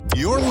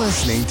You're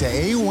listening to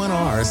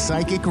A1R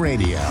Psychic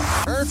Radio,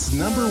 Earth's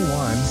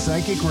 #1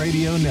 psychic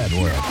radio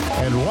network,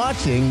 and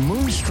watching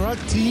Moonstruck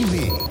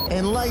TV,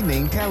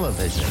 Enlightening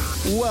Television.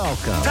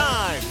 Welcome.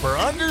 Time for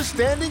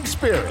Understanding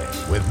Spirit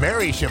with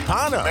Mary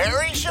Shapano.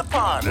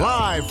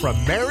 Live from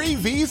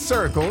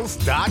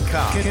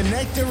MaryVCircles.com.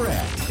 Connect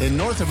direct. In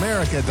North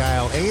America,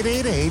 dial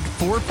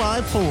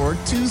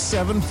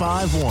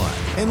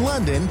 888-454-2751. In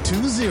London,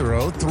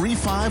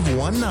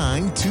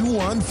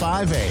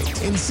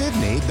 20-3519-2158. In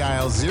Sydney,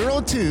 dial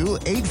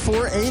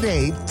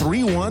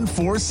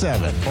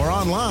 02-8488-3147. Or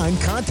online,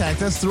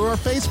 contact us through our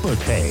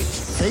Facebook page,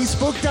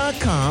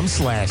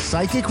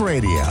 facebook.com/psychic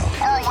radio.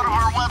 Or one of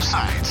our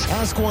websites,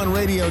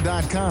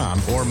 askoneradio.com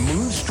or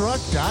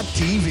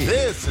moonstruck.tv.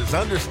 This is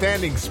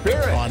Understanding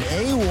Spirit on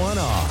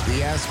A1R,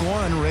 the Ask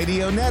One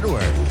Radio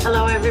Network.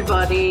 Hello,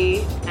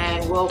 everybody,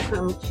 and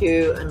welcome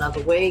to another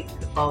week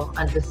of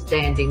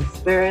Understanding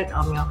Spirit.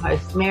 I'm your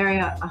host, Mary.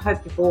 I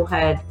hope you've all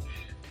had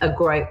a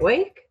great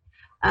week.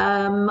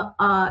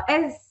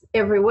 As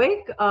every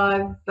week,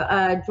 I've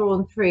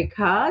drawn 3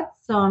 cards,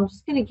 so I'm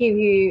just going to give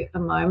you a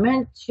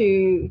moment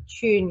to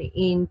tune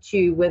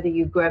into whether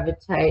you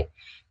gravitate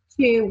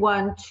to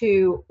 1,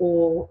 2,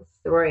 or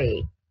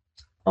 3.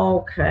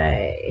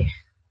 Okay.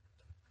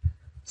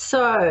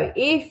 So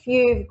if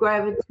you've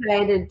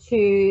gravitated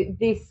to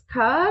this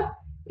card,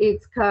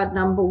 it's card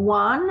number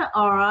 1,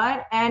 all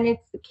right, and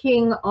it's the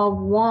King of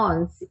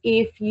Wands.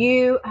 If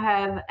you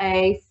have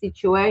a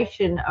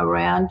situation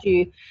around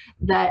you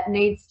that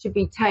needs to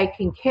be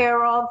taken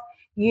care of,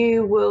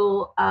 you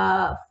will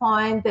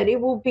find that it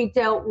will be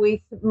dealt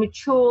with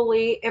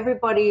maturely.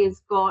 Everybody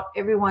has got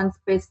everyone's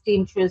best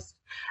interest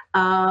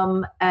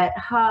at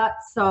heart,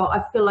 so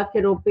I feel like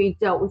it'll be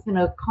dealt with in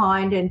a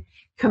kind and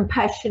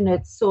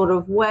compassionate sort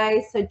of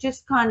way. So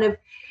just kind of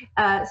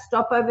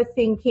stop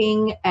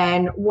overthinking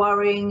and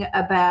worrying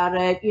about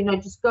it. You know,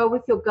 just go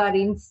with your gut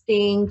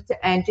instinct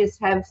and just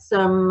have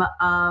some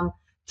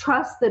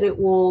trust that it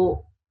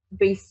will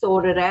be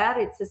sorted out.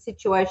 It's a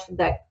situation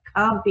that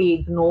can't be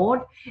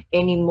ignored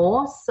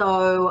anymore.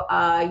 So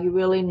you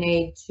really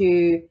need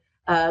to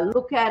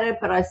look at it.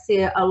 But I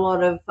see a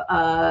lot of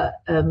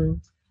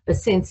a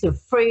sense of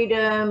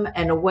freedom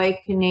and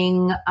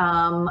awakening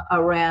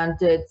around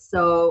it.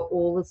 So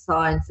all the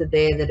signs are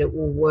there that it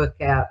will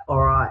work out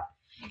all right.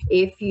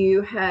 If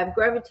you have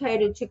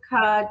gravitated to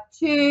card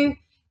 2,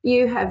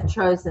 you have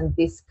chosen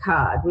this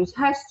card, which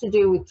has to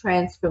do with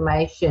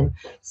transformation.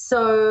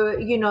 So,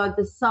 you know,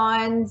 the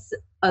signs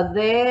are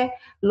there.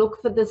 Look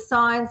for the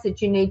signs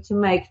that you need to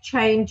make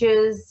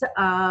changes.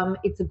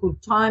 It's a good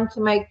time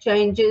to make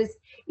changes.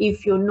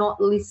 If you're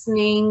not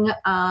listening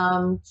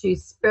to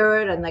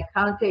spirit and they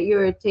can't get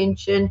your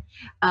attention,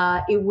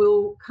 it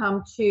will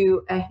come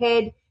to a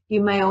head.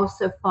 You may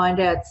also find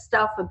out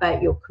stuff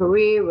about your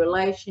career,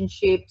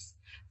 relationships,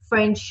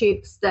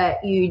 friendships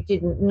that you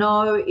didn't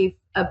know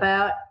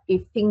about.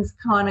 If things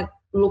kind of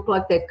look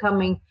like they're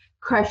coming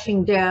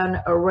crashing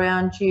down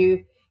around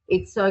you,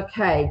 it's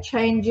okay.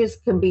 Changes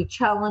can be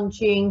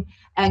challenging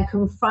and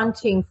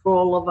confronting for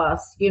all of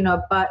us, you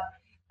know, but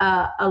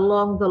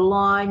along the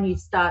line, you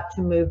start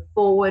to move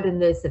forward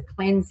and there's a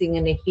cleansing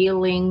and a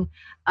healing.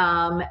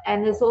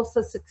 And there's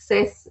also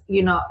success,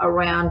 you know,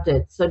 around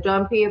it. So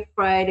don't be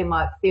afraid. It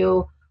might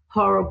feel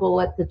horrible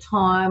at the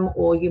time,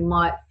 or you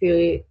might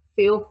feel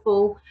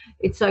fearful.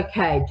 It's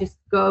okay. Just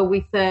go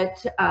with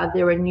it.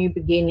 There are new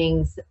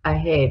beginnings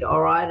ahead,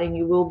 all right? And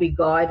you will be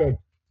guided.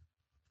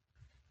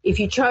 If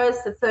you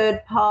chose the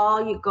 3rd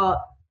pile, you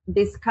got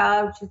this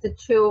card, which is the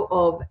 2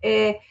 of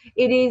Air.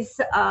 It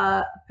is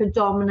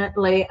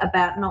predominantly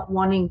about not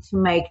wanting to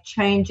make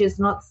changes,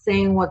 not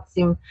seeing what's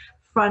in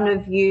front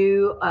of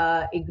you,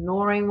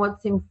 ignoring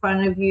what's in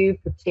front of you,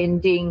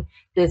 pretending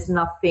there's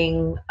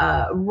nothing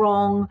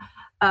wrong.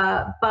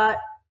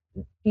 But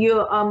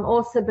you're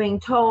also being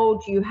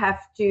told you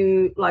have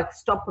to, like,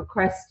 stop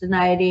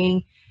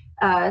procrastinating,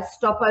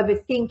 stop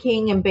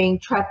overthinking and being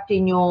trapped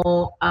in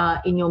your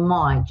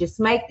mind. Just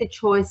make the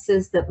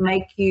choices that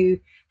make you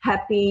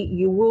happy.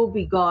 You will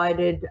be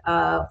guided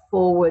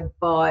forward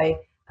by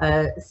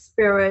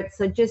spirit.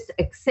 So just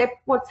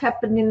accept what's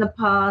happened in the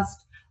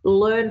past,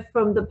 learn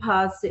from the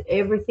past.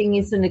 Everything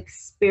is an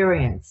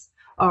experience,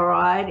 all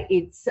right?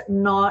 It's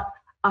not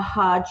a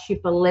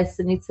hardship, a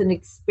lesson. It's an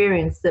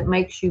experience that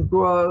makes you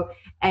grow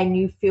and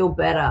you feel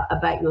better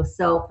about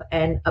yourself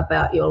and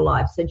about your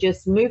life. So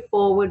just move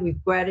forward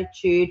with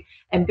gratitude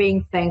and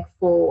being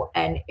thankful,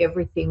 and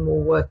everything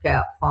will work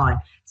out fine.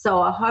 So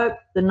I hope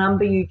the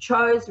number you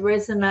chose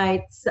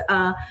resonates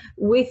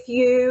with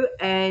you.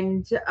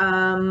 And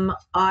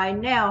I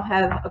now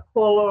have a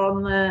caller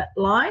on the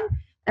line,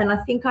 and I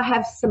think I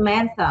have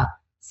Samantha.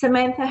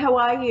 Samantha, how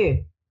are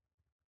you?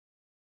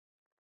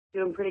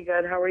 Doing pretty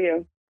good. How are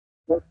you?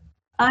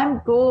 I'm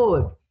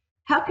good.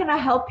 How can I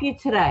help you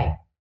today?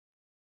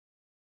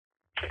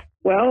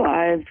 Well,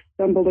 I've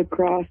stumbled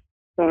across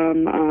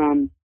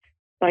some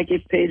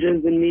psychic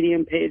pages and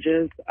medium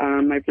pages.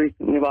 I've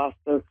recently lost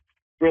a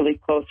really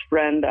close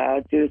friend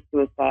due to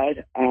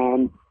suicide.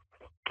 And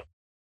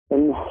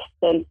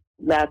since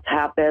that's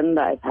happened.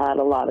 I've had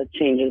a lot of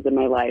changes in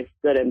my life,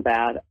 good and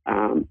bad.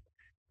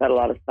 Had a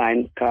lot of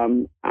signs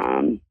come.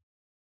 I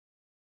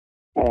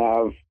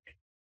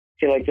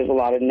feel like there's a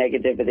lot of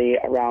negativity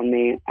around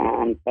me,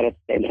 but at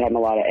the same time, a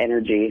lot of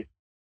energy.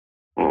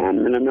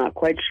 And I'm not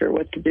quite sure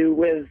what to do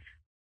with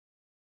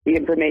the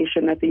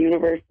information that the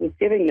universe is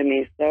giving to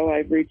me. So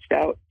I've reached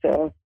out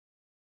to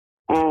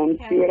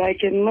see what I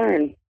can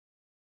learn.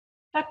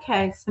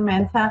 Okay,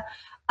 Samantha.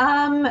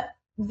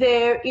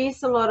 There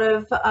is a lot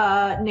of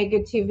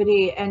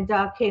negativity and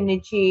dark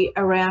energy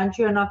around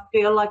you, and I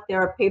feel like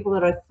there are people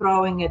that are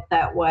throwing it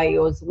that way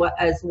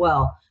as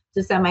well.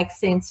 Does that make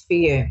sense for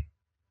you?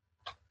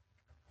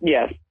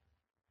 Yes.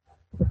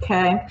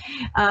 Okay.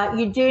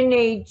 You do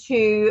need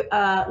to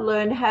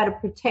learn how to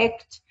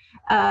protect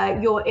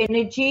your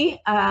energy.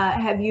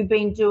 Have you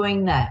been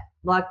doing that,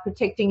 like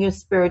protecting your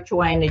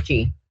spiritual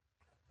energy?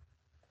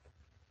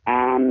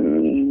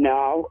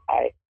 No,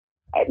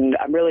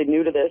 I'm really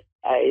new to this.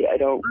 I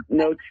don't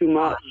know too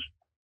much.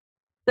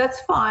 That's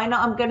fine.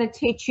 I'm going to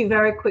teach you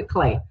very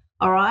quickly.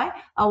 All right.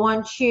 I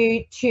want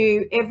you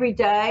to, every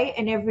day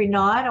and every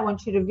night, I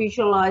want you to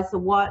visualize the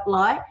white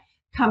light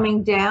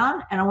coming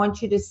down, and I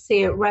want you to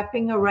see it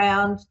wrapping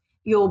around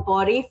your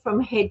body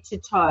from head to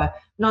toe,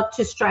 not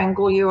to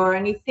strangle you or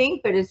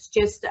anything, but it's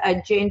just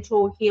a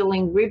gentle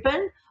healing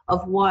ribbon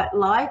of white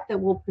light that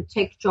will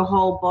protect your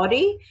whole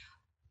body.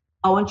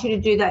 I want you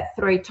to do that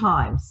 3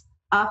 times.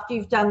 After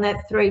you've done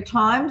that 3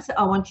 times,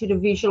 I want you to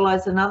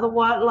visualize another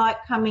white light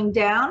coming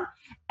down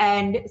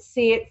and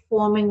see it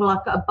forming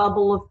like a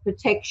bubble of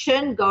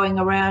protection going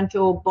around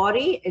your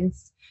body, and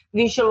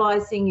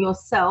visualizing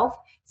yourself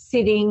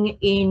sitting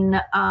in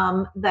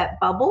that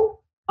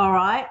bubble, all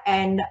right,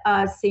 and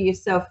see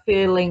yourself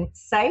feeling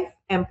safe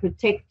and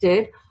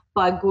protected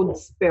by good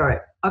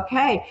spirit.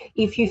 Okay,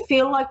 if you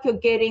feel like you're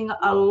getting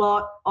a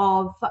lot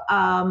of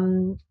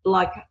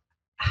like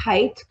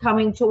hate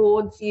coming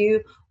towards you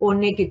or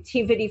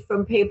negativity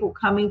from people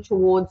coming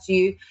towards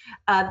you,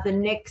 the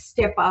next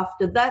step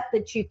after that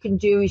you can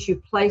do is you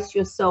place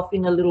yourself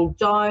in a little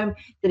dome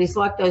that is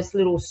like those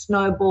little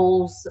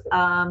snowballs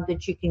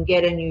that you can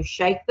get, and you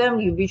shake them.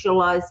 You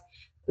visualize,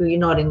 well, you're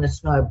not in the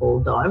snowball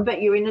dome, but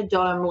you're in a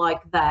dome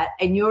like that,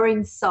 and you're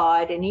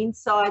inside, and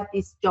inside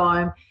this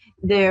dome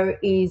there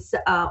is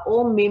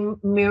all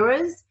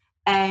mirrors,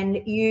 and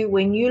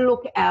when you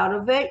look out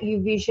of it,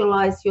 you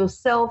visualize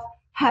yourself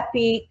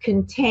happy,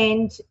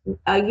 content,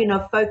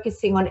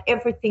 focusing on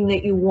everything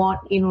that you want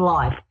in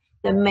life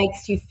that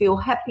makes you feel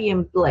happy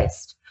and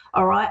blessed.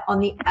 All right. On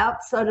the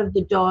outside of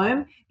the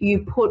dome, you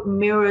put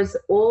mirrors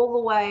all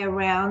the way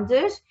around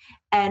it.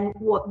 And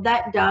what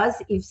that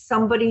does, if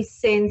somebody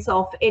sends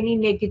off any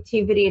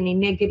negativity, any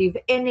negative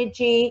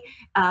energy,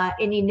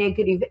 any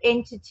negative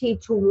entity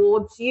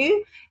towards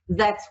you,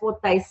 that's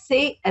what they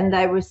see, and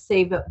they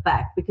receive it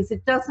back, because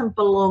it doesn't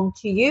belong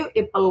to you.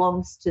 It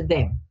belongs to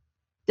them.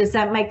 Does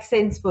that make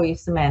sense for you,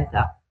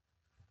 Samantha?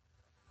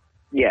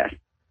 Yes.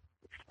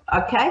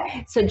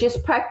 Okay, so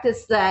just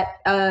practice that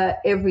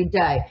every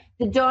day.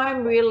 The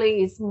dome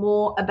really is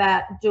more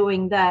about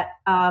doing that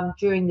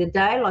during the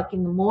day, like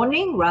in the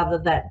morning, rather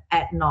than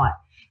at night.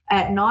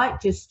 At night,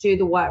 just do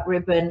the white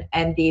ribbon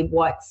and the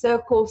white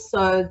circle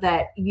so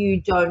that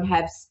you don't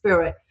have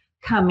spirit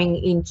coming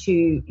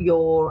into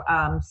your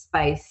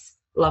space,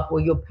 like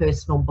your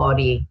personal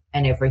body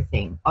and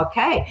everything.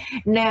 Okay.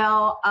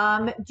 Now,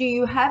 do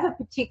you have a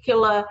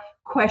particular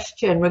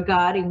question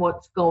regarding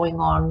what's going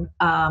on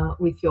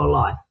with your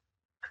life?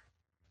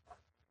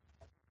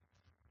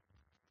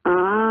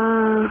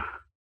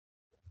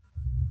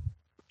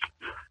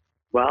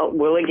 Well,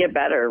 will it get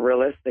better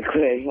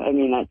realistically? I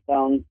mean, that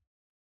sounds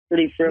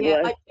pretty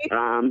frivolous.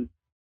 Yeah,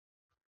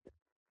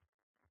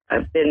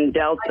 I've been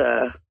dealt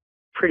a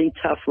pretty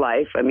tough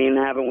life. I mean,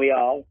 haven't we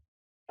all?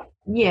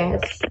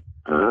 Yes.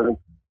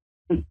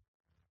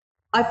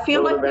 I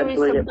feel like there is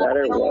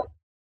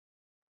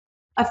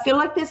I feel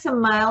like there's a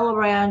male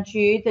around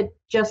you that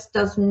just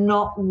does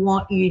not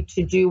want you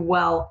to do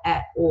well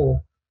at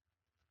all.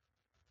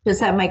 Does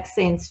that make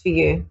sense for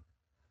you?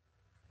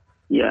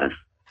 Yes.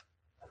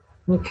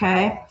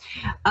 Okay.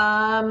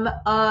 I'm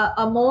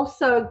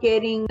also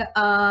getting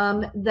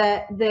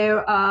that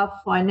there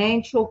are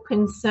financial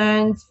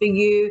concerns for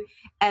you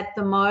at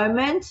the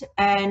moment,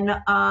 and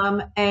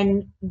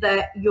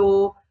that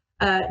you're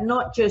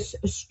not just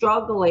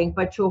struggling,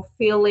 but you're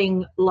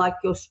feeling like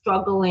you're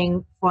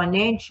struggling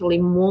financially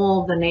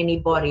more than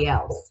anybody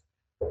else.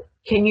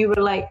 Can you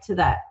relate to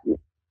that?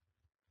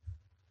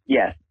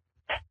 Yes.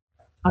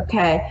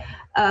 Okay.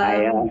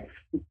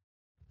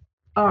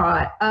 All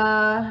right.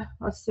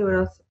 Let's see what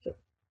else.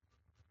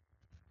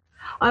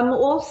 I'm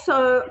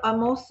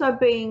also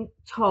being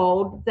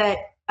told that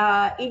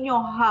in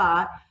your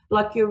heart,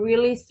 like you're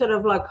really sort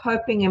of like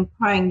hoping and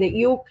praying that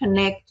you'll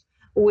connect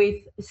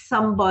with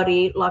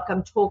somebody, like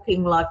I'm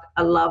talking like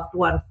a loved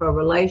one for a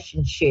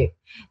relationship,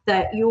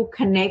 that you'll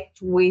connect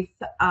with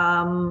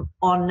on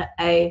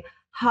a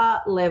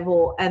heart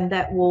level, and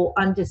that will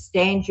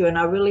understand you. And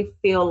I really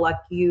feel like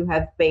you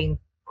have been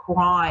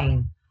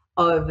crying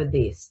over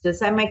this. Does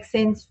that make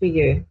sense for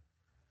you?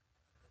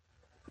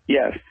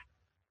 Yes.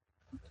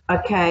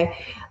 Okay.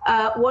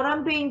 What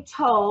I'm being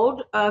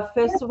told,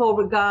 first of all,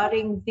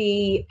 regarding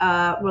the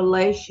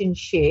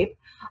relationship,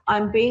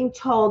 I'm being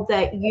told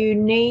that you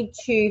need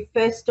to,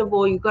 first of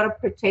all, you've got to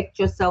protect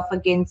yourself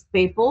against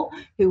people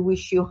who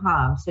wish you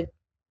harm. So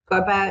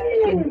go back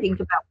and think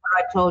about what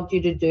I told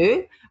you to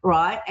do,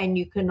 right? And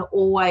you can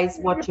always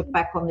watch it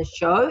back on the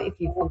show if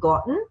you've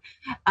forgotten.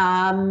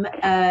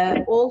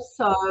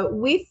 Also,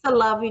 with the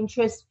love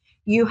interest,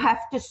 you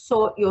have to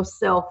sort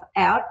yourself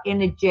out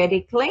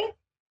energetically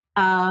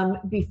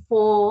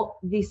before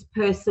this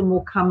person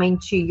will come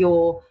into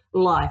your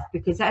life,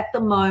 because at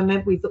the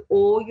moment, with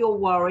all your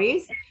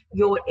worries,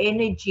 your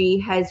energy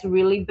has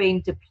really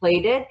been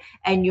depleted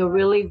and you're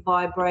really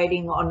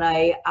vibrating on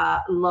a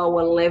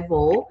lower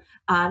level.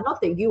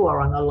 Not that you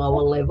are on a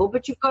lower level,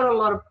 but you've got a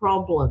lot of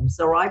problems,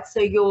 all right? So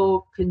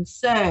your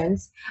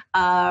concerns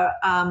are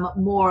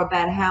more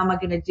about how am I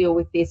going to deal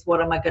with this?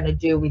 What am I going to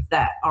do with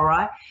that, all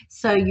right?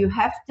 So you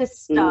have to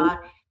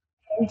start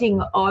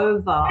handing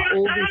over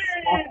all this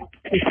stuff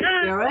to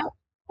spirit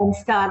and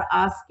start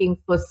asking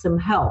for some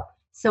help.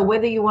 So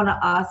whether you want to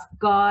ask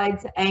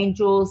guides,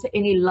 angels,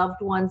 any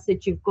loved ones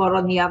that you've got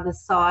on the other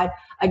side,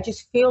 I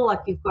just feel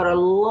like you've got a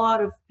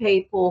lot of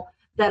people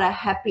that are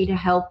happy to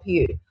help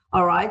you.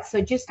 All right.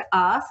 So just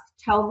ask,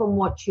 tell them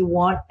what you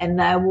want, and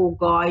they will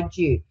guide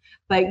you.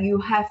 But you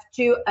have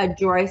to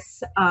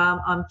address,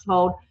 I'm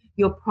told,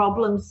 your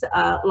problems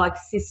like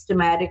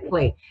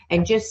systematically,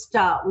 and just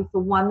start with the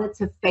one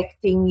that's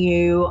affecting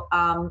you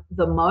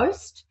the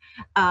most,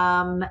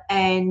 and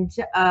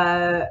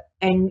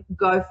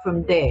go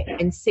from there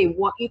and see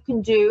what you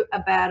can do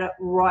about it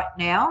right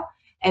now,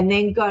 and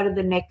then go to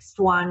the next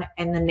one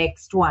and the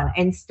next one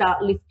and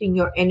start lifting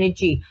your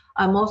energy.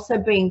 I'm also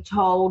being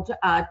told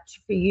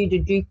for you to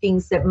do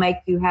things that make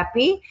you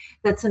happy.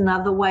 That's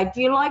another way.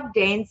 Do you like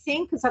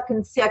dancing? Because I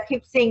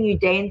keep seeing you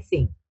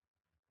dancing.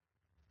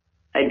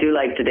 I do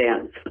like to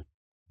dance.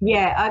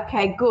 Yeah,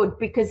 okay, good,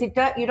 because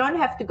you don't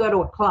have to go to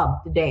a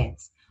club to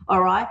dance,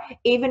 all right?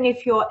 Even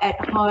if you're at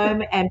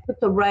home and put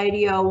the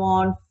radio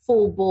on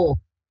full ball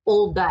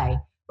all day,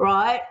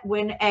 right?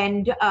 When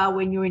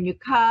you're in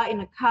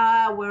a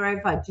car,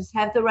 wherever, just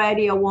have the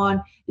radio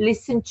on,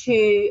 listen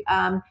to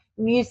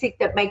music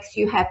that makes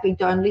you happy.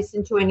 Don't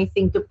listen to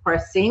anything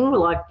depressing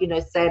like,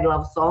 sad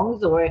love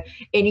songs or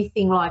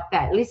anything like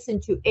that.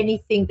 Listen to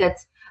anything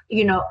that's,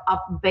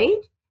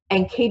 upbeat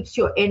and keeps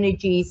your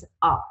energies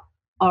up,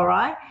 all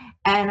right?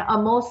 And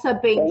I'm also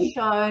being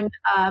shown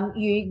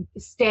you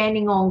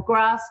standing on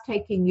grass,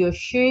 taking your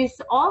shoes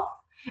off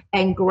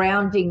and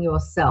grounding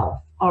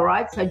yourself, all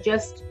right? So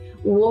just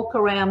walk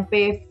around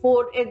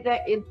barefoot.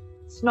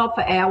 It's not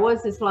for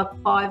hours. It's like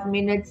 5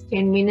 minutes,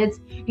 10 minutes.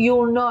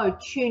 You'll know,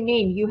 tune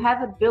in. You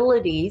have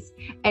abilities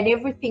and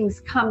everything's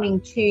coming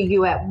to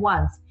you at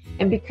once.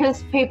 And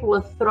because people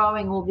are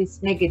throwing all this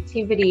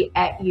negativity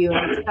at you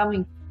and it's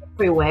coming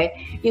everywhere,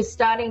 you're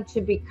starting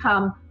to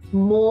become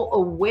more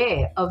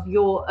aware of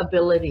your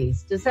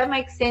abilities. Does that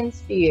make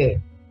sense for you?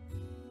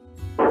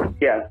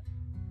 Yeah.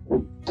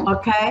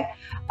 Okay.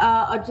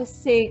 I'll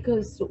just see,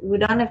 because we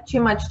don't have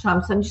too much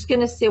time, so I'm just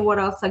going to see what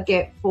else I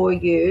get for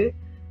you.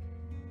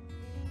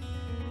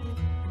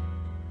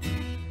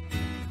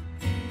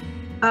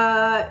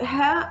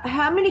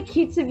 How many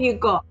kids have you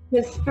got?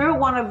 Because Spirit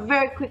want to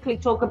very quickly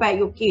talk about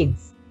your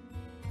kids.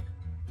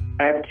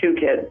 I have 2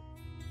 kids,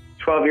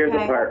 12 years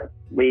apart.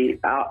 We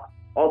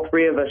all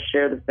 3 of us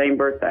share the same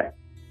birthday.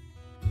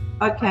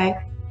 Okay.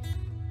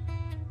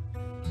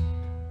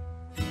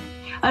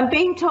 I'm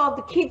being told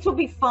the kids will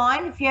be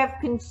fine. If you have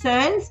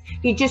concerns,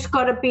 you just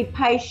got to be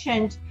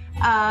patient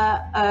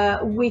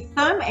with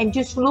them and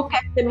just look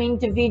at them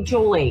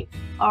individually,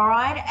 all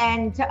right?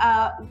 And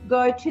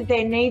go to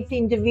their needs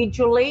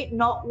individually.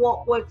 Not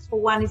what works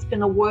for one is going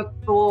to work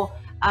for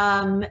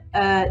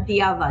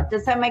the other.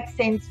 Does that make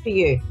sense for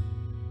you?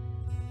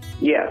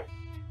 Yes.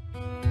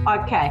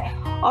 Okay.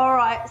 All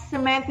right,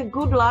 Samantha,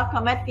 good luck.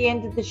 I'm at the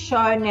end of the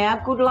show now.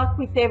 Good luck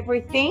with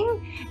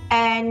everything.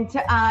 And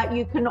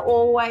you can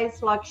always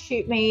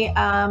shoot me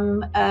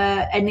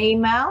an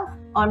email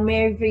on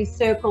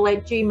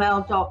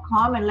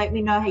maryvcircle@gmail.com and let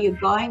me know how you're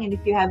going and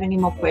if you have any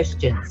more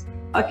questions.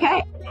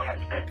 Okay?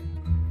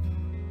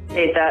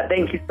 Hate that.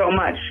 Thank you so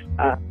much.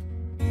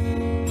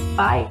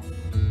 Bye.